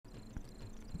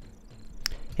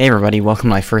Hey everybody, welcome to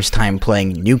my first time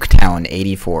playing Nuketown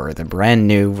 84, the brand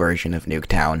new version of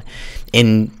Nuketown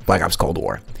in Black Ops Cold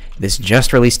War. This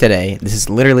just released today. This is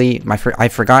literally I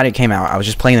forgot it came out. I was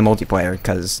just playing the multiplayer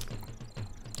because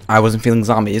I wasn't feeling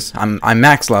zombies. I'm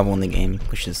max level in the game,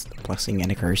 which is a blessing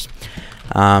and a curse.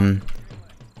 And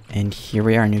here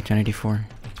we are in Nuketown 84.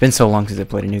 It's been so long since I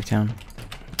played a Nuketown.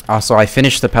 Also, I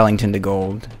finished the Pellington to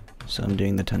gold, so I'm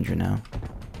doing the Tundra now.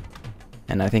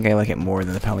 And I think I like it more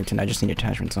than the Pellington. I just need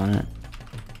attachments on it.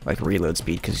 Like reload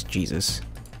speed, because Jesus.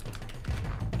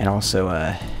 And also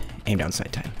aim down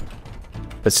sight time.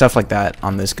 But stuff like that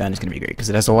on this gun is going to be great, because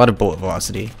it has a lot of bullet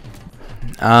velocity.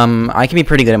 I can be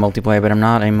pretty good at multiplayer, but I'm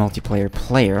not a multiplayer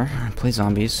player. I play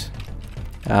zombies.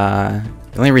 The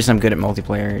only reason I'm good at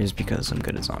multiplayer is because I'm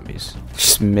good at zombies.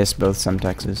 Just miss both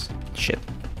Semtexes. Shit.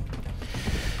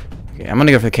 Okay, I'm going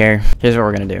to go for the care. Here's what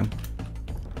we're going to do.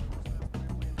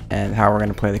 And how we're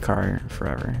going to play the car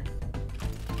forever.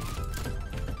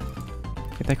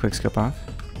 Get that quick scope off.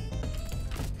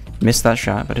 Missed that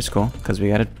shot, but it's cool, because we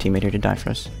got a teammate here to die for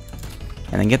us.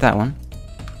 And then get that one.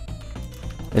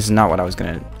 This is not what I was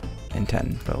going to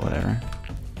intend, but whatever.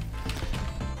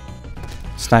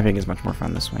 Sniping is much more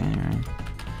fun this way, anyway.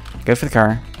 Go for the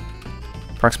car.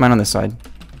 Prox mine on this side.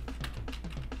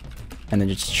 And then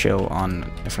just chill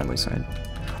on the friendly side.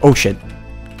 Oh shit.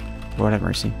 Lord have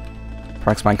mercy.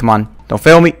 Prox mine, come on. Don't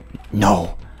fail me.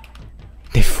 No.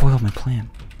 They foiled my plan.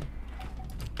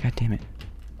 God damn it.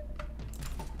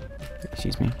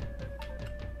 Excuse me.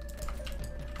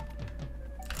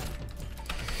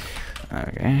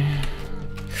 Okay.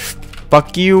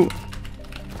 Fuck you.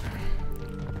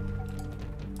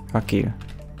 Fuck you.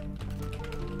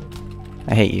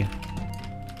 I hate you.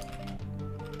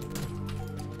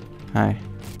 Hi.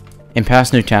 In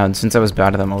past Nuketown, since I was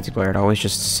bad at the multiplayer, I'd always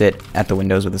just sit at the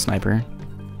windows with a sniper.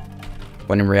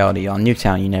 When in reality, on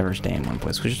Nuketown, you never stay in one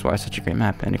place, which is why it's such a great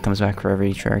map, and it comes back for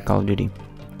every try Call of Duty.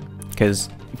 Because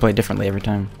you play differently every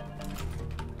time.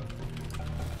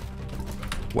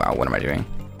 Wow, what am I doing?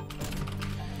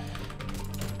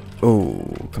 Oh,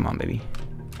 come on, baby.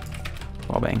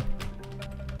 Wall bang.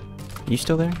 You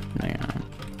still there? No, you're not.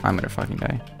 I'm gonna fucking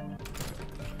die.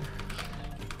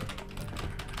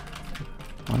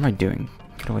 What am I doing?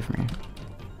 Get away from here.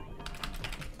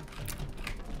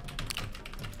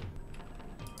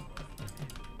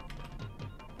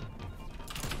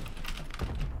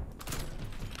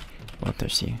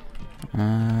 Bloodthirsty.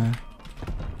 I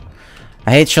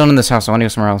hate chilling in this house. I want to go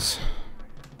somewhere else.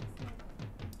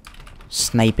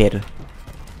 Sniper.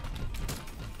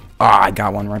 Ah, I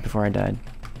got one right before I died.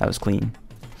 That was clean.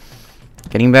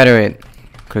 Getting better at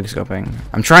quick scoping.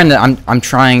 I'm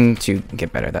trying to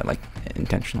get better at that, like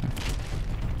intentionally.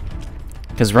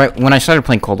 Because right when I started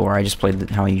playing Cold War, I just played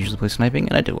how I usually play sniping,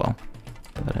 and I did well.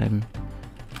 But I'm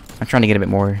trying to get a bit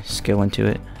more skill into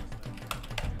it.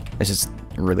 This is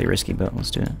really risky, but let's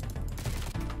do it.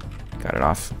 Got it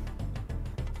off.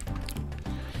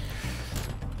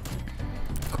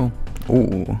 Cool.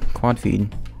 Ooh, quad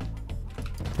feed.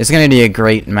 It's gonna be a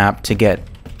great map to get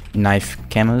knife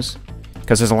camos,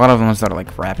 because there's a lot of ones that are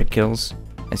like rapid kills.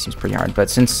 It seems pretty hard, but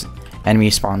since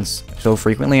enemy spawns so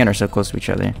frequently and are so close to each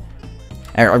other,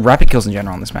 rapid kills in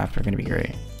general on this map are gonna be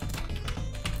great.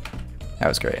 That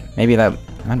was great. Maybe that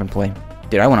might have been play.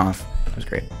 Dude, I went off. That was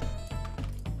great.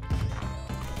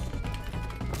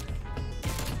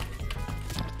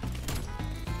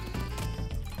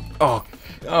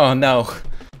 Oh no.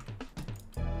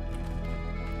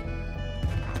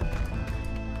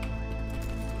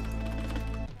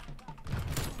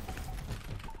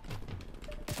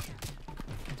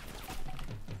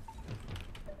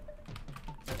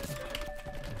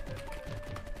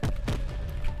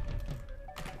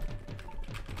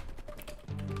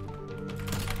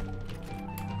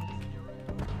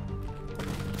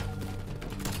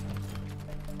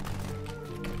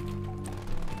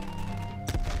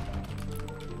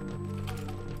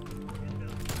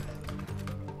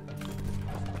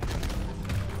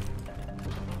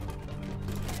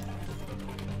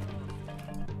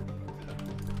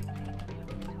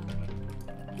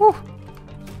 Whew.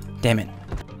 Damn it.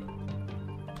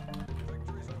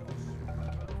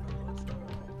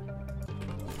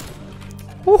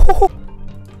 Woo-hoo-hoo.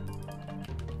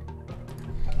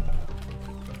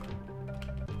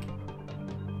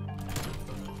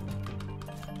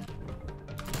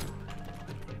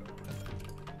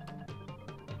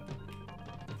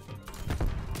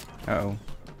 Uh-oh.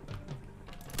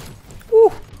 Woo.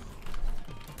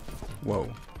 Whoa.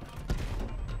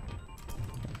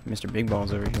 Mr. Big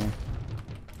Balls over here.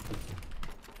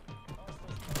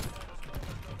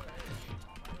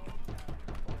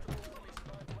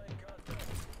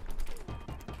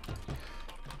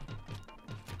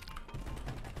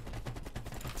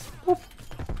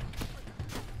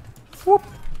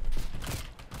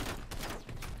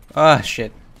 Ah,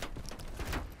 shit.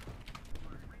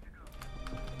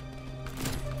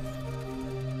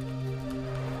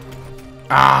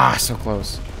 Ah, so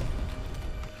close.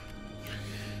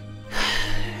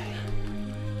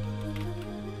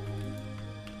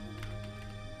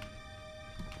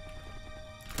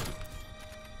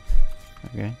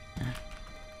 Okay.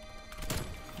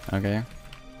 Okay.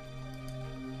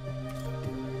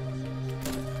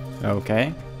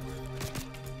 Okay.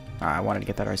 I wanted to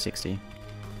get that R60.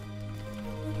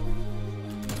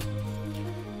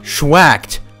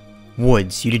 Schwacked!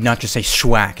 Woods, you did not just say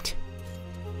schwacked.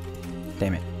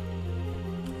 Damn it.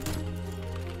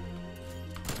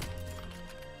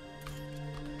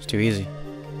 It's too easy.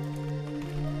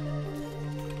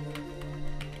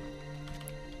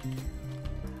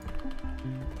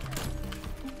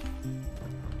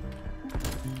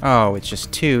 Oh, it's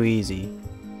just too easy.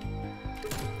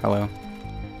 Hello.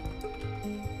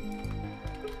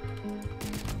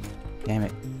 Damn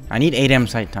it. I need 8M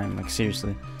sight time, like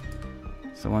seriously.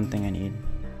 It's the one thing I need.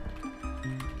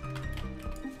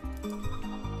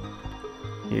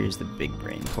 Here's the big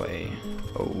brain play.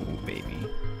 Oh, baby.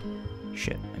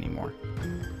 Shit, I need more.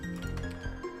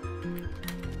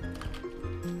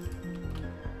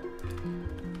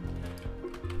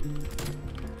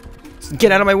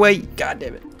 Get out of my way! God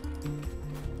damn it.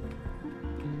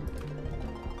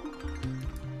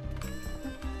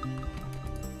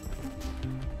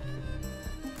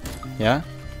 Yeah?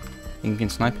 You can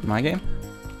snipe in my game?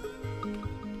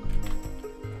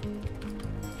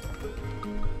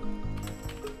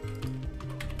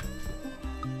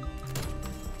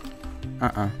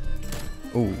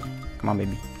 Ooh, come on,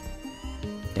 baby.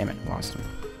 Damn it, lost him.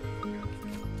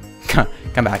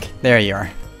 Come back. There you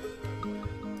are.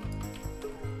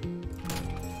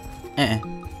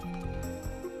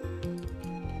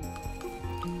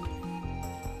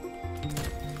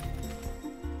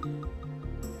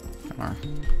 Come on.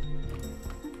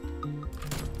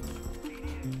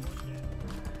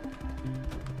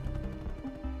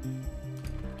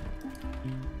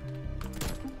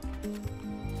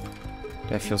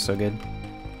 That feels so good.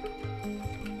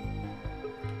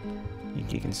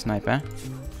 You can snipe, huh?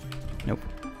 Nope.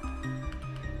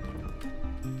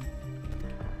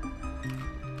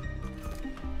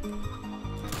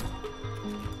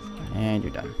 And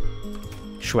you're done.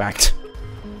 Schwacked.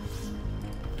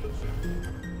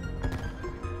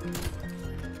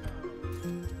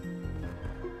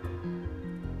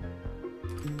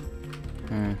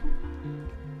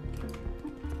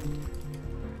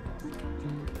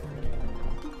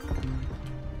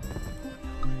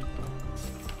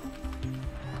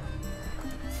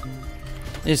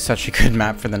 This is such a good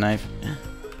map for the knife.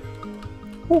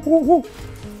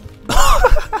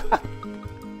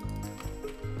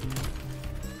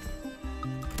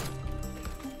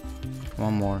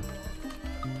 One more.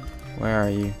 Where are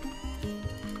you?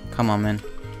 Come on, man.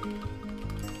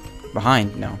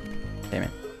 Behind? No. Damn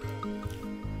it.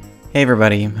 Hey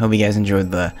everybody, hope you guys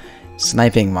enjoyed the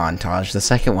sniping montage, the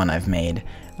second one I've made.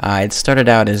 It started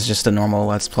out as just a normal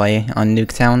Let's Play on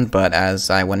Nuketown, but as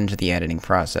I went into the editing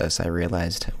process, I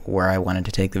realized where I wanted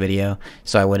to take the video,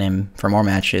 so I went in for more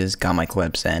matches, got my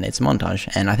clips, and it's a montage,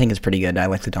 and I think it's pretty good. I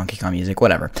like the Donkey Kong music,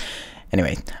 whatever.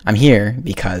 Anyway, I'm here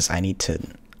because I need to...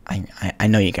 I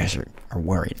know you guys are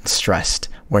worried and stressed.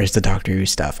 Where's the Doctor Who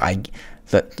stuff?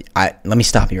 Let me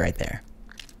stop you right there.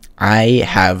 I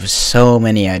have so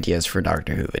many ideas for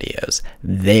Doctor Who videos.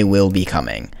 They will be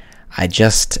coming. I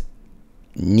just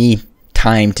need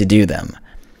time to do them.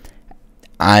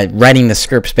 Writing the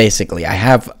scripts, basically. I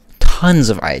have tons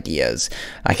of ideas.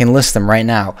 I can list them right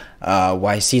now.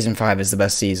 Why Season 5 is the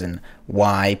best season.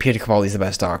 Why Peter Capaldi is the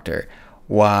best Doctor.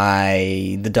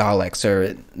 Why the Daleks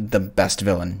are the best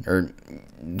villain. Or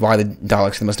why the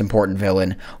Daleks are the most important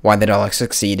villain. Why the Daleks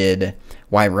succeeded.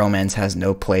 Why romance has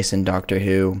no place in Doctor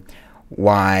Who.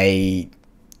 Why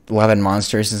Love and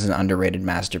Monsters is an underrated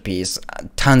masterpiece.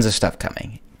 Tons of stuff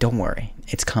coming. Don't worry,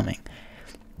 it's coming.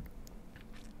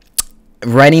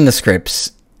 Writing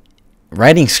scripts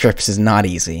is not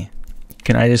easy.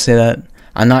 Can I just say that?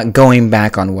 I'm not going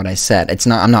back on what I said.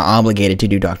 I'm not obligated to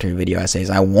do Doctor Who video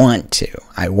essays. I want to.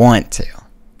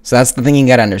 So that's the thing you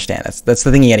gotta understand. That's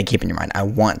the thing you gotta keep in your mind. I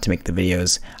want to make the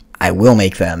videos. I will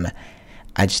make them.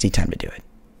 I just need time to do it.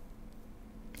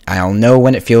 I'll know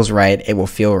when it feels right. It will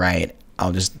feel right.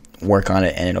 I'll just work on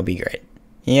it and it'll be great.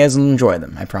 You guys will enjoy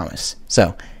them, I promise.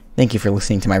 So, thank you for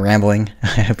listening to my rambling.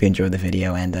 I hope you enjoyed the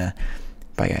video, and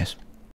bye guys.